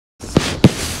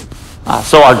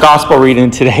So our gospel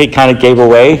reading today kind of gave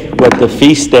away what the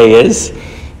feast day is.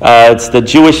 It's the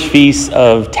Jewish Feast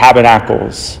of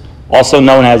Tabernacles, also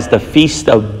known as the Feast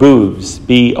of Booths,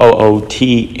 B-O-O-T-H-S.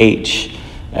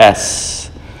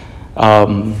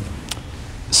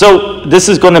 So this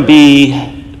is going to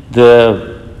be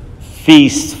the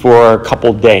feast for a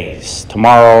couple days,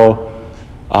 tomorrow,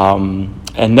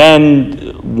 and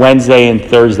then Wednesday and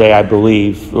Thursday, I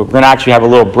believe. We're going to actually have a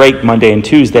little break Monday and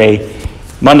Tuesday.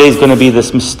 Monday is going to be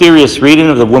this mysterious reading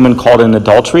of the woman caught in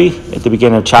adultery at the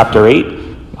beginning of chapter 8.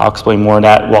 I'll explain more on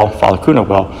that, well, Father Kuna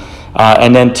will.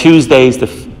 And then Tuesday is the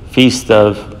feast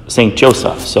of St.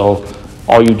 Joseph. So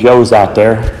all you Joes out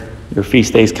there, your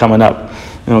feast day's coming up,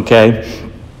 okay?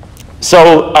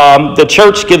 So the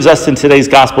church gives us in today's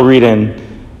gospel reading,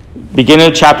 beginning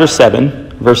of chapter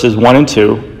 7, verses 1 and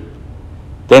 2,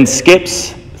 then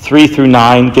skips 3 through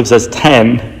 9, gives us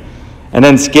 10, and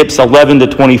then skips 11 to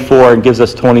 24 and gives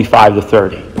us 25 to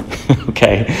 30.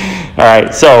 Okay? All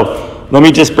right, so let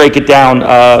me just break it down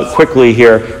quickly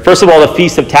here. First of all, the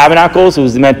Feast of Tabernacles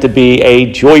was meant to be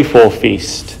a joyful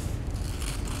feast.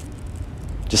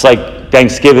 Just like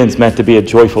Thanksgiving's meant to be a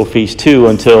joyful feast too,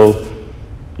 until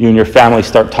you and your family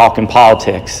start talking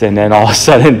politics, and then all of a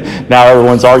sudden now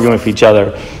everyone's arguing with each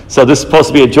other. So this is supposed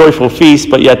to be a joyful feast,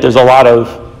 but yet there's a lot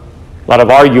of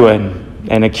arguing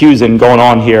and accusing going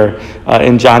on here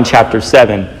in John chapter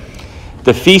 7.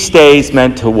 The feast day is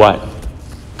meant to what?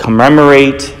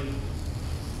 Commemorate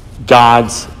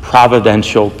God's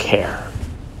providential care.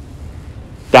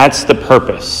 That's the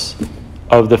purpose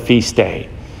of the feast day.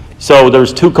 So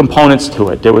there's two components to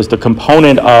it. There was the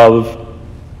component of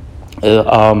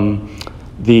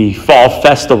the fall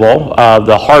festival,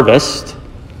 the harvest.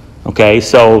 Okay,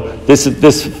 so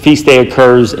this feast day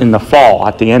occurs in the fall,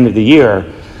 at the end of the year.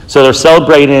 So they're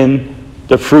celebrating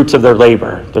the fruits of their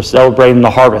labor. They're celebrating the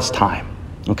harvest time.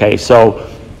 Okay, so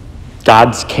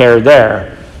God's care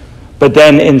there. But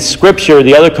then in Scripture,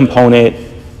 the other component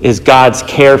is God's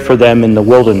care for them in the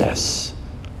wilderness.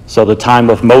 So the time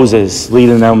of Moses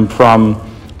leading them from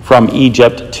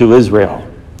Egypt to Israel.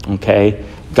 Okay,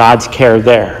 God's care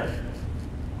there.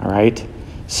 All right,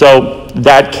 so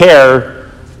that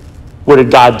care, what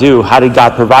did God do? How did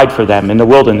God provide for them in the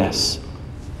wilderness?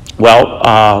 Well,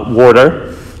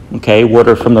 water, okay,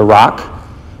 water from the rock.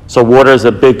 So water is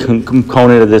a big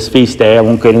component of this feast day. I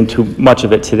won't get into much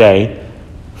of it today.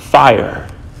 Fire,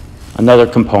 another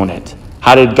component.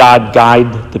 How did God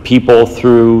guide the people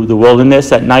through the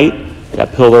wilderness at night?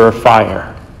 That pillar of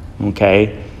fire,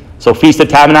 okay? So Feast of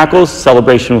Tabernacles,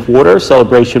 celebration with water,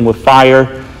 celebration with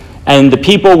fire. And the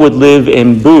people would live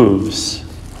in booths,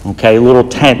 okay, little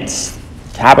tents,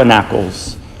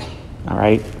 tabernacles, all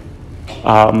right?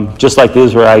 Just like the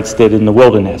Israelites did in the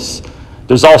wilderness.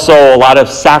 There's also a lot of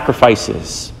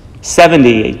sacrifices,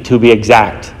 70 to be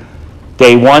exact.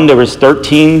 Day 1, there was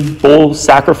 13 bull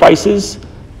sacrifices,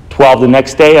 12 the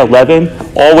next day, 11,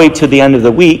 all the way to the end of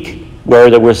the week,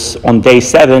 where there was, on day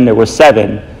 7, there were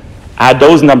 7. Add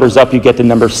those numbers up, you get the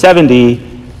number 70,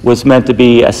 was meant to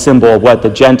be a symbol of what? The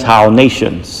Gentile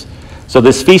nations. So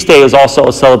this feast day is also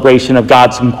a celebration of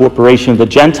God's incorporation of the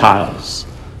Gentiles,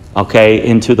 okay,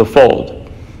 into the fold.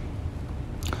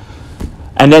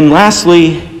 And then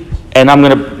lastly, and I'm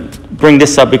going to bring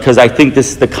this up because I think this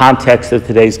is the context of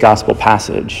today's gospel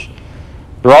passage,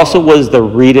 there also was the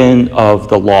reading of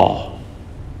the law,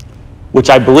 which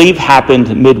I believe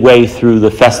happened midway through the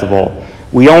festival.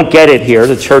 We don't get it here.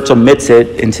 The church omits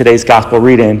it in today's gospel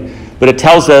reading, but it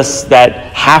tells us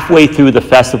that halfway through the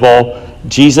festival,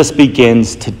 Jesus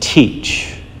begins to teach.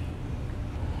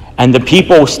 And the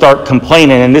people start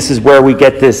complaining, and this is where we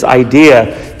get this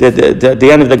idea that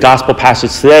the end of the gospel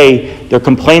passage today, they're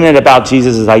complaining about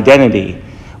Jesus' identity.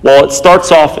 Well, it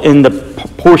starts off in the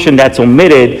portion that's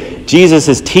omitted. Jesus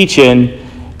is teaching.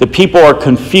 The people are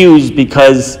confused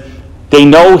because they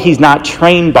know he's not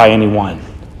trained by anyone.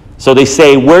 So they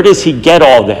say, where does he get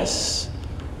all this?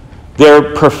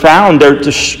 They're profound. They're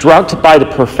struck by the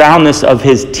profoundness of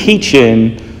his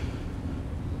teaching,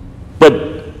 but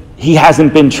he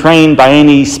hasn't been trained by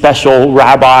any special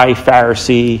rabbi,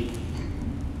 Pharisee.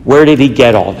 Where did he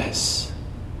get all this?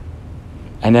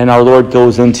 And then our Lord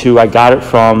goes into, I got it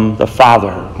from the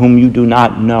Father, whom you do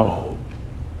not know.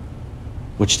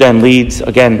 Which then leads,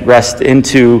 again, rest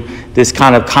into this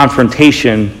kind of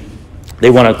confrontation. They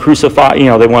want to crucify,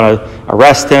 they want to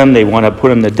arrest him. They want to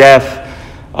put him to death.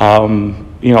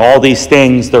 All these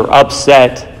things, they're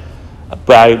upset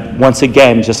by, once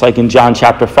again, just like in John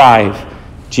chapter 5,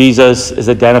 Jesus is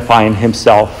identifying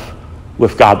himself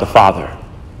with God the Father,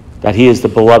 that he is the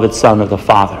beloved Son of the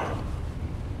Father.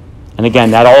 And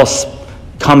again, that all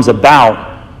comes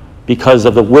about because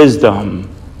of the wisdom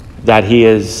that he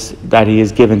has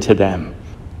given to them.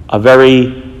 A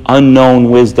very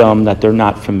unknown wisdom that they're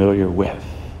not familiar with.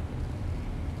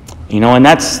 And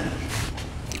that's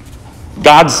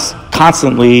God's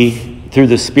constantly, through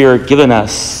the Spirit, given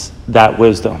us that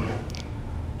wisdom.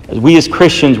 We as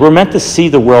Christians, we're meant to see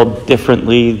the world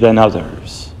differently than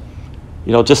others.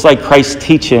 Just like Christ's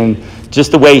teaching,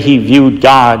 just the way he viewed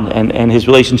God and his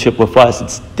relationship with us,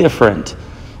 it's different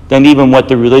than even what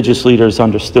the religious leaders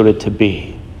understood it to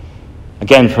be.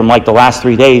 Again, from like the last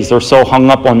 3 days, they're so hung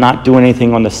up on not doing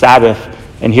anything on the Sabbath,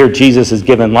 and here Jesus has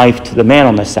given life to the man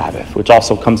on the Sabbath, which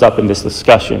also comes up in this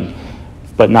discussion,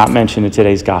 but not mentioned in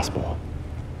today's gospel.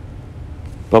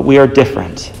 But we are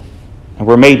different, and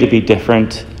we're made to be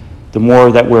different the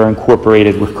more that we're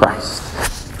incorporated with Christ.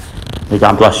 May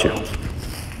God bless you.